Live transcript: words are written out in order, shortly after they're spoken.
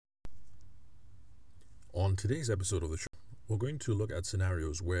On today's episode of the show, we're going to look at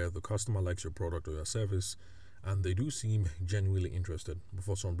scenarios where the customer likes your product or your service and they do seem genuinely interested, but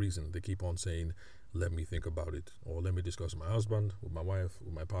for some reason they keep on saying, let me think about it, or let me discuss with my husband, with my wife,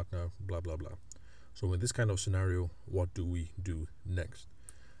 with my partner, blah blah blah. So in this kind of scenario, what do we do next?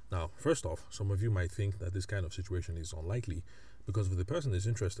 Now, first off, some of you might think that this kind of situation is unlikely because if the person is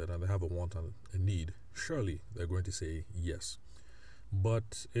interested and they have a want and a need, surely they're going to say yes.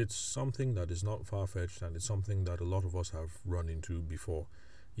 But it's something that is not far-fetched, and it's something that a lot of us have run into before.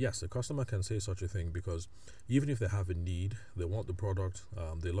 Yes, a customer can say such a thing because even if they have a need, they want the product,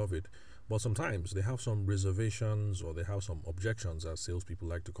 they love it, but sometimes they have some reservations or they have some objections, as salespeople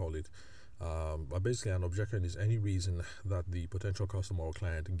like to call it. But basically, an objection is any reason that the potential customer or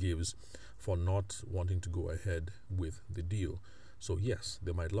client gives for not wanting to go ahead with the deal. So yes,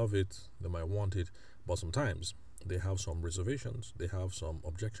 they might love it, they might want it, but sometimes they have some reservations, they have some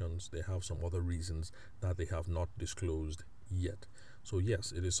objections, they have some other reasons that they have not disclosed yet. So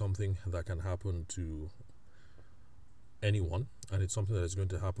yes, it is something that can happen to anyone, and it's something that is going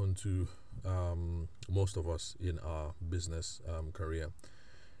to happen to most of us in our business career.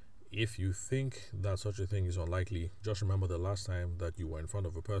 If you think that such a thing is unlikely, just remember the last time that you were in front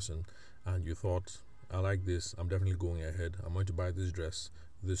of a person and you thought, I like this, I'm definitely going ahead, I'm going to buy this dress,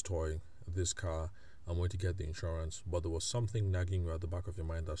 this toy, this car, I'm going to get the insurance, but there was something nagging you at the back of your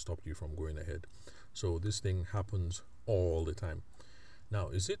mind that stopped you from going ahead. So this thing happens all the time. Now,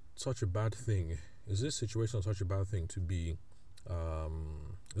 is it such a bad thing? Is this situation such a bad thing to be?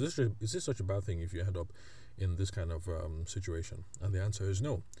 Is this such a bad thing if you end up in this kind of situation? And the answer is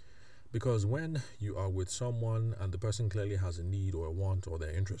no. Because when you are with someone and the person clearly has a need or a want or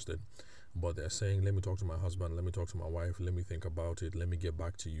they're interested, but they're saying, let me talk to my husband, let me talk to my wife, let me think about it, let me get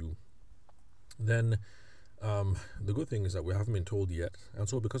back to you, then the good thing is that we haven't been told yet. And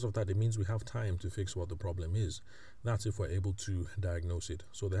so because of that, it means we have time to fix what the problem is. That's if we're able to diagnose it.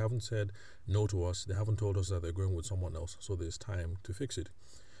 So they haven't said no to us. They haven't told us that they're going with someone else. So there's time to fix it.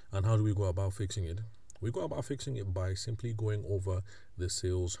 And how do we go about fixing it? We go about fixing it by simply going over the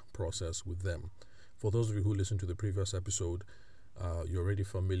sales process with them. For those of you who listened to the previous episode, you're already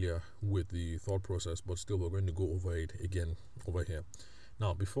familiar with the thought process, but still we're going to go over it again over here.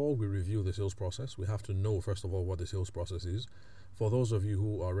 Now, before we review the sales process, we have to know, first of all, what the sales process is. For those of you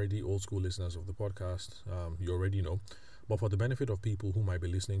who are already old school listeners of the podcast, you already know. But for the benefit of people who might be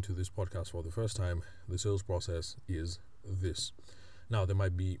listening to this podcast for the first time, the sales process is this. Now, there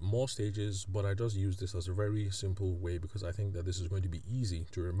might be more stages, but I just use this as a very simple way because I think that this is going to be easy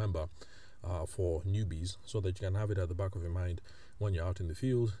to remember for newbies so that you can have it at the back of your mind when you're out in the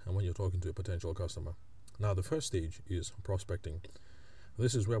field and when you're talking to a potential customer. Now, the first stage is prospecting.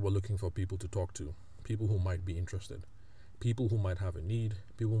 This is where we're looking for people to talk to, people who might be interested, people who might have a need,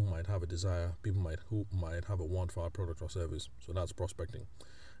 people who might have a desire, people who might have a want for our product or service. So that's prospecting.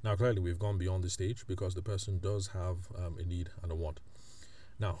 Now, clearly, we've gone beyond this stage because the person does have a need and a want.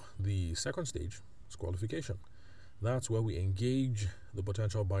 Now, the second stage is qualification. That's where we engage the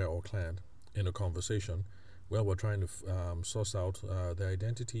potential buyer or client in a conversation where we're trying to source out their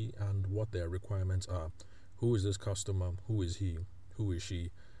identity and what their requirements are. Who is this customer? Who is he? Who is she?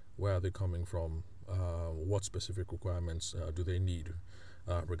 Where are they coming from? What specific requirements do they need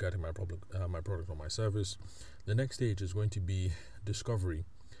regarding my product or my service? The next stage is going to be discovery.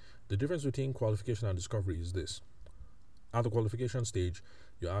 The difference between qualification and discovery is this. At the qualification stage,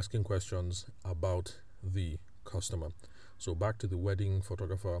 you're asking questions about the customer. So back to the wedding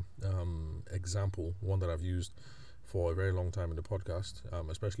photographer example, one that I've used for a very long time in the podcast,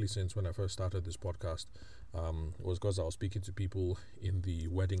 especially since when I first started this podcast, was because I was speaking to people in the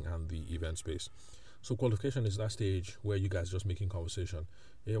wedding and the event space. So qualification is that stage where you guys just making conversation.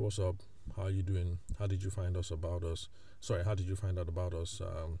 Hey, what's up? How are you doing? How did you find out about us?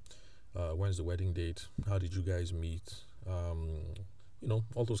 When's the wedding date? How did you guys meet?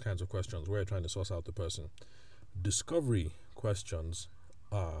 All those kinds of questions where you're trying to source out the person. Discovery questions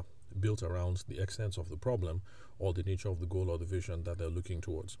are built around the extent of the problem or the nature of the goal or the vision that they're looking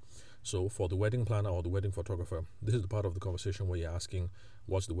towards. So for the wedding planner or the wedding photographer, this is the part of the conversation where you're asking,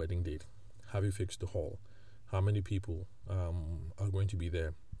 what's the wedding date? Have you fixed the hall? How many people are going to be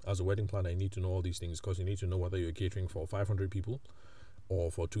there? As a wedding planner, you need to know all these things because you need to know whether you're catering for 500 people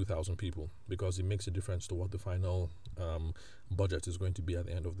or for 2,000 people, because it makes a difference to what the final budget is going to be at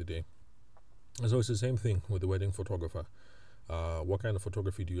the end of the day. And so it's the same thing with the wedding photographer. What kind of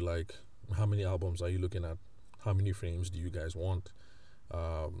photography do you like? How many albums are you looking at? How many frames do you guys want?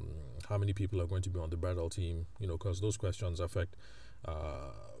 How many people are going to be on the bridal team? Because those questions affect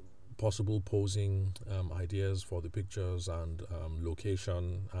possible posing ideas for the pictures and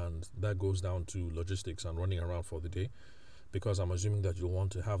location, and that goes down to logistics and running around for the day, because I'm assuming that you'll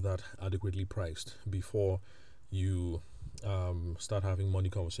want to have that adequately priced before you start having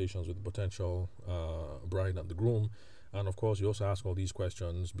money conversations with the potential bride and the groom. And of course, you also ask all these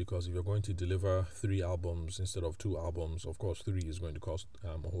questions because if you're going to deliver 3 albums instead of 2 albums, of course, 3 is going to cost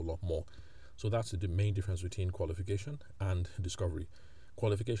a whole lot more. So that's the main difference between qualification and discovery.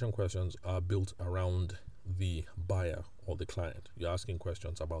 Qualification questions are built around the buyer or the client. You're asking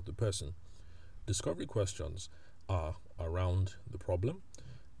questions about the person. Discovery questions are around the problem.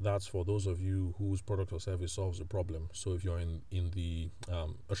 That's for those of you whose product or service solves a problem. So if you're in the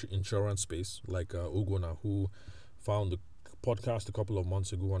insurance space, like Ugona, who found the podcast a couple of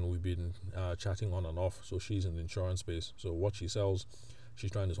months ago, and we've been chatting on and off. So she's in the insurance space. So what she sells,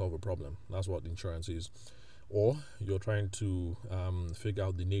 she's trying to solve a problem. That's what insurance is. Or you're trying to figure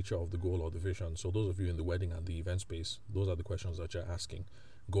out the nature of the goal or the vision. So those of you in the wedding and the event space, those are the questions that you're asking.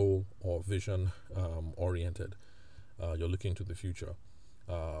 Goal or vision oriented. You're looking to the future.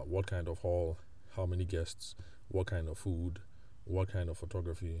 What kind of hall, how many guests, what kind of food, what kind of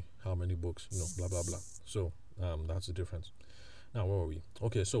photography, how many books, blah, blah, blah. So that's the difference. Now, where were we?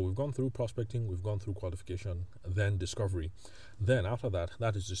 Okay, so we've gone through prospecting, we've gone through qualification, then discovery. Then after that,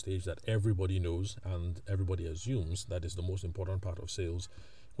 that is the stage that everybody knows and everybody assumes that is the most important part of sales,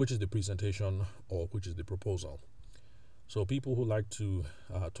 which is the presentation or which is the proposal. So people who like to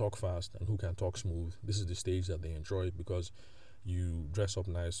talk fast and who can talk smooth, this is the stage that they enjoy because you dress up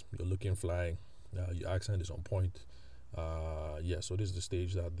nice, you're looking fly, your accent is on point. So this is the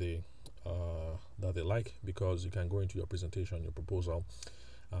stage that they like, because you can go into your presentation, your proposal,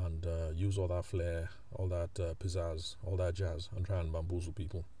 and use all that flair, all that pizzazz, all that jazz, and try and bamboozle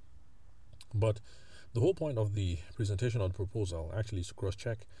people. But the whole point of the presentation or the proposal actually is to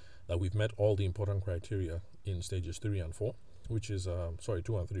cross-check that we've met all the important criteria in stages 3 and 4, which is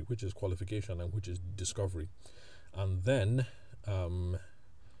 2 and 3, which is qualification and which is discovery. And then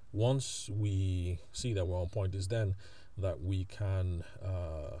once we see that we're on point, is then that we can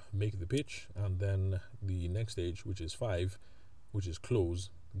make the pitch, and then the next stage, which is 5, which is close,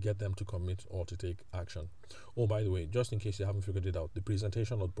 get them to commit or to take action. Oh, by the way, just in case you haven't figured it out, the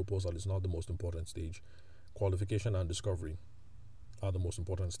presentation or the proposal is not the most important stage. Qualification and discovery are the most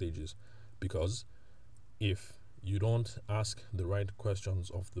important stages, because if you don't ask the right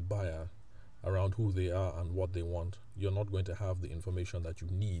questions of the buyer around who they are and what they want, you're not going to have the information that you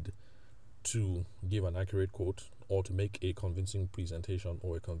need to give an accurate quote or to make a convincing presentation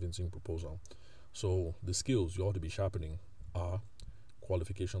or a convincing proposal. So the skills you ought to be sharpening are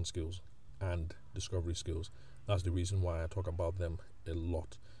qualification skills and discovery skills. That's the reason why I talk about them a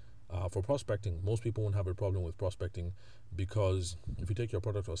lot. For prospecting, most people won't have a problem with prospecting because if you take your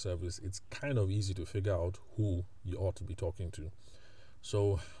product or service, it's kind of easy to figure out who you ought to be talking to.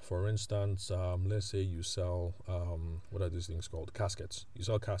 So, for instance, let's say you sell, what are these things called? Caskets. You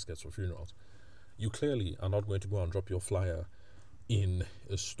sell caskets for funerals. You clearly are not going to go and drop your flyer in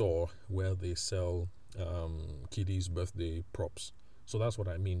a store where they sell kiddies' birthday props. So that's what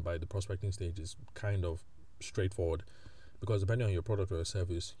I mean by the prospecting stage is kind of straightforward, because depending on your product or your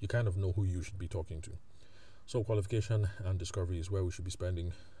service, you kind of know who you should be talking to. So qualification and discovery is where we should be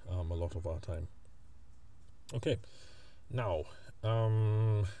spending a lot of our time. Okay, now,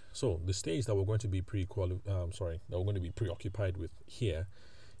 so the stage that we're going to be preoccupied with here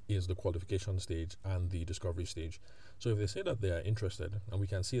is the qualification stage and the discovery stage. So if they say that they are interested, and we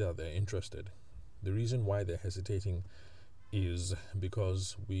can see that they're interested, the reason why they're hesitating is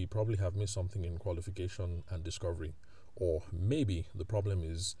because we probably have missed something in qualification and discovery, or maybe the problem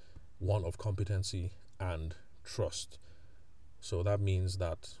is one of competency and trust. So that means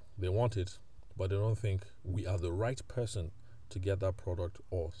that they want it, but they don't think we are the right person to get that product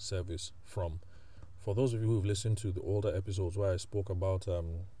or service from. For those of you who've listened to the older episodes where I spoke about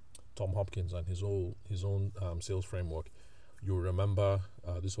Tom Hopkins and his own sales framework, you'll remember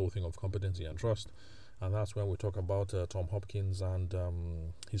this whole thing of competency and trust. And that's when we talk about Tom Hopkins and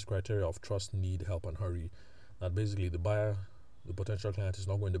his criteria of trust, need, help, and hurry. That basically the buyer, the potential client, is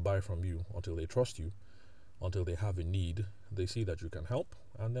not going to buy from you until they trust you, until they have a need, they see that you can help,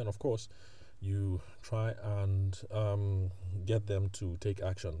 and then of course you try and get them to take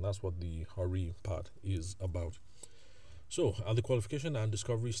action. That's what the hurry part is about. So at the qualification and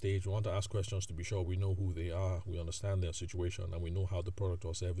discovery stage, we want to ask questions to be sure we know who they are, we understand their situation, and we know how the product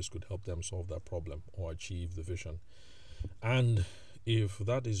or service could help them solve that problem or achieve the vision. And if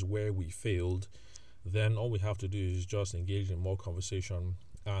that is where we failed, then all we have to do is just engage in more conversation,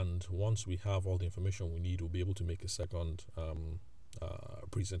 and once we have all the information we need, we'll be able to make a second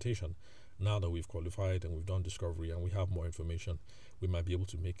presentation. Now that we've qualified and we've done discovery and we have more information, we might be able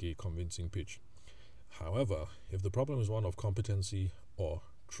to make a convincing pitch. However, if the problem is one of competency or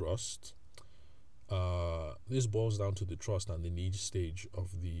trust, this boils down to the trust and the need stage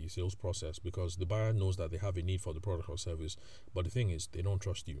of the sales process, because the buyer knows that they have a need for the product or service, but the thing is they don't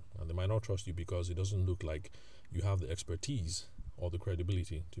trust you, and they might not trust you because it doesn't look like you have the expertise or the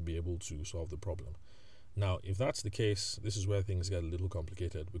credibility to be able to solve the problem. Now, if that's the case, this is where things get a little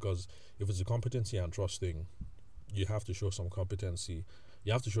complicated, because if it's a competency and trust thing, you have to show some competency,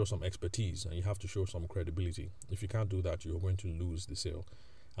 you have to show some expertise, and you have to show some credibility. If you can't do that, you're going to lose the sale.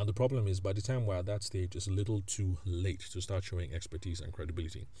 And the problem is, by the time we're at that stage, it's a little too late to start showing expertise and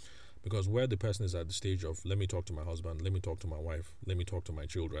credibility. Because where the person is at the stage of, let me talk to my husband, let me talk to my wife, let me talk to my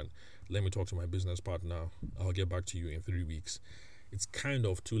children, let me talk to my business partner, I'll get back to you in 3 weeks. It's kind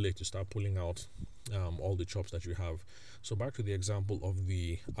of too late to start pulling out all the chops that you have. So back to the example of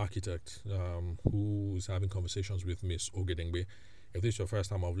the architect who is having conversations with Miss Ogedengbe. If this is your first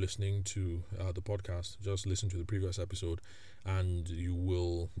time of listening to the podcast, just listen to the previous episode and you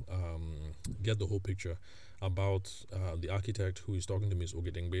will get the whole picture about the architect who is talking to Ms.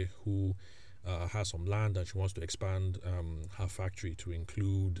 Ogedengbe, who has some land and she wants to expand her factory to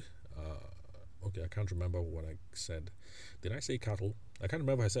include, I can't remember what I said. Did I say cattle? I can't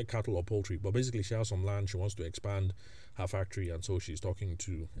remember if I said cattle or poultry, but basically she has some land, she wants to expand her factory, and so she's talking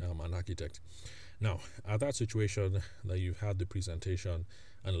to an architect. Now, at that situation that you've had the presentation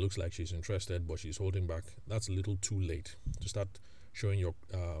and it looks like she's interested but she's holding back, that's a little too late to start showing your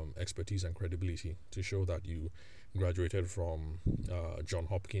expertise and credibility, to show that you graduated from John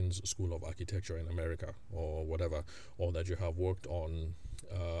Hopkins School of Architecture in America or whatever, or that you have worked on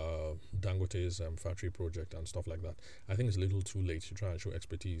Dangote's factory project and stuff like that. I think it's a little too late to try and show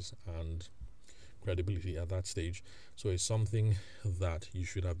expertise and credibility at that stage. So it's something that you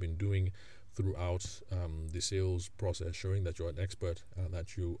should have been doing throughout the sales process, showing that you're an expert and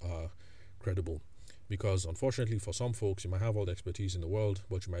that you are credible. Because unfortunately for some folks, you might have all the expertise in the world,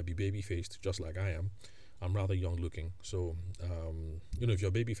 but you might be baby-faced just like I am. I'm rather young looking, so if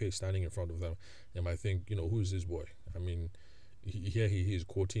you're baby-faced standing in front of them, they might think, who is this boy? I mean, here he is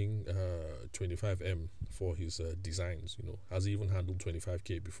quoting 25M for his designs. Has he even handled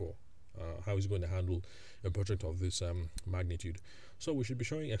 25K before? How is he going to handle a project of this magnitude? So we should be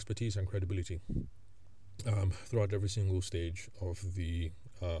showing expertise and credibility throughout every single stage of the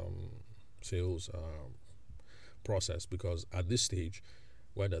sales process, because at this stage,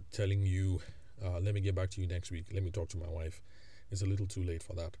 where they're telling you, let me get back to you next week, let me talk to my wife, it's a little too late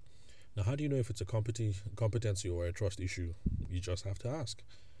for that. Now, how do you know if it's a competency or a trust issue? You just have to ask.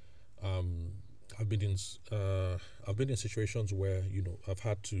 I've been in situations where I've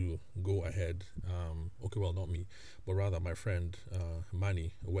had to go ahead. Not me, but rather my friend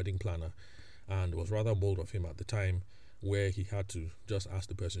Manny, a wedding planner, and it was rather bold of him at the time, where he had to just ask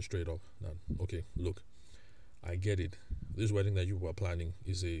the person straight up that, okay, look, I get it. This wedding that you were planning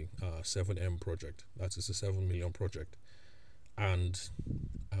is a 7M project. That is a 7 million project. And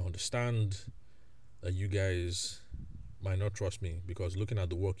I understand that you guys might not trust me, because looking at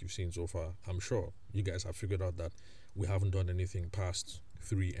the work you've seen so far, I'm sure you guys have figured out that we haven't done anything past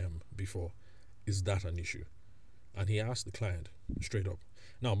 3M before. Is that an issue? And he asked the client straight up.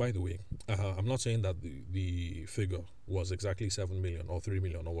 Now, by the way, I'm not saying that the figure was exactly 7 million or 3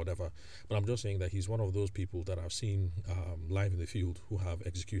 million or whatever, but I'm just saying that he's one of those people that I've seen live in the field who have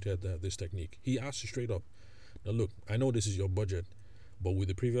executed this technique. He asked straight up, now look, I know this is your budget, but with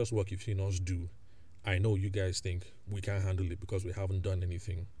the previous work you've seen us do, I know you guys think we can't handle it because we haven't done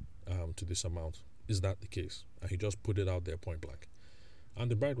anything to this amount. Is that the case? And he just put it out there point blank. And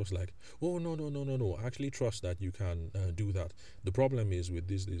the bride was like, oh, no. I actually trust that you can do that. The problem is with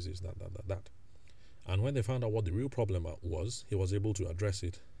this, that. And when they found out what the real problem was, he was able to address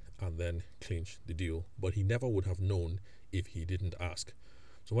it and then clinch the deal. But he never would have known if he didn't ask.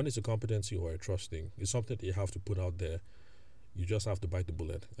 So when it's a competency or a trust thing, it's something that you have to put out there. You just have to bite the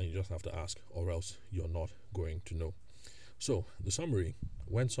bullet and you just have to ask, or else you're not going to know. So the summary,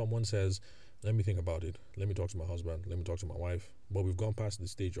 when someone says, let me think about it, let me talk to my husband, let me talk to my wife, but we've gone past the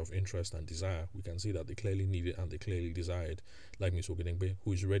stage of interest and desire, we can see that they clearly need it and they clearly desire it, like Ms. Ogedengbe,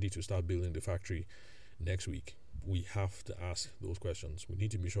 who is ready to start building the factory next week. We have to ask those questions. We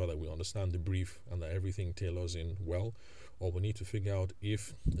need to be sure that we understand the brief and that everything tailors in well, or we need to figure out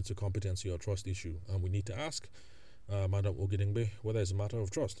if it's a competency or trust issue, and we need to ask Madam Ogedengbe whether it's a matter of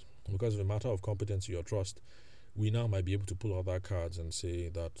trust. Because if it's a matter of competency or trust, we now might be able to pull out our cards and say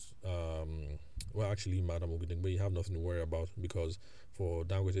that, actually, Madam Ogedengbe, you have nothing to worry about, because for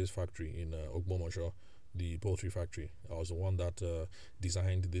Dangote's factory in Ogbomoso, the poultry factory. I was the one that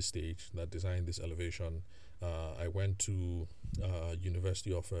designed this stage, that designed this elevation. I went to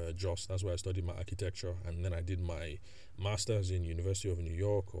University of Jos. That's where I studied my architecture, and then I did my masters in University of New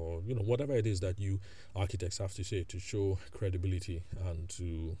York, or whatever it is that you architects have to say to show credibility and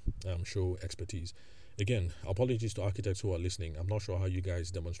to show expertise. Again, apologies to architects who are listening. I'm not sure how you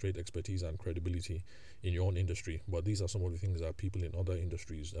guys demonstrate expertise and credibility in your own industry, but these are some of the things that people in other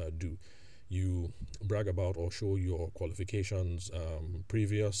industries do. You brag about or show your qualifications,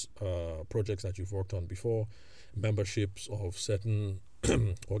 previous projects that you've worked on before, memberships of certain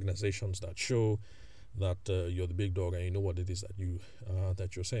organizations that show that you're the big dog and you know what it is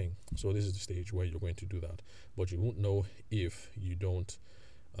that you're saying. So this is the stage where you're going to do that, but you won't know if you don't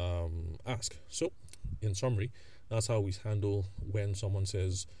ask. So, in summary, that's how we handle when someone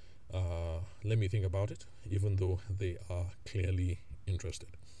says, "Let me think about it," even though they are clearly interested.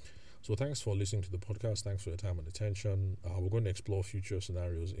 So thanks for listening to the podcast. Thanks for your time and attention. We're going to explore future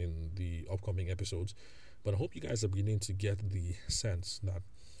scenarios in the upcoming episodes, but I hope you guys are beginning to get the sense that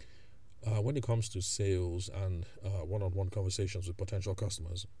when it comes to sales and one-on-one conversations with potential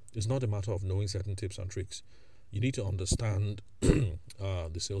customers, it's not a matter of knowing certain tips and tricks. You need to understand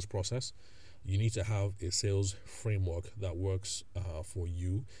the sales process. You need to have a sales framework that works for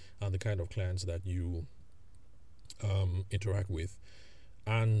you and the kind of clients that you interact with.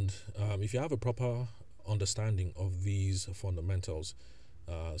 And if you have a proper understanding of these fundamentals,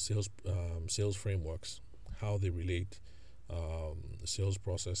 sales frameworks, how they relate, sales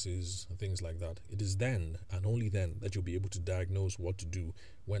processes, things like that, it is then and only then that you'll be able to diagnose what to do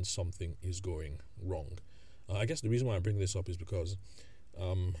when something is going wrong. I guess the reason why I bring this up is because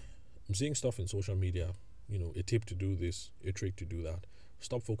I'm seeing stuff in social media, a tip to do this, a trick to do that.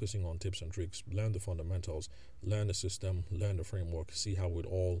 Stop focusing on tips and tricks. Learn the fundamentals, learn the system, learn the framework, see how it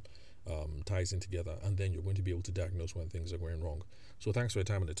all ties in together, and then you're going to be able to diagnose when things are going wrong. So thanks for your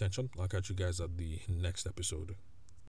time and attention. I'll catch you guys at the next episode.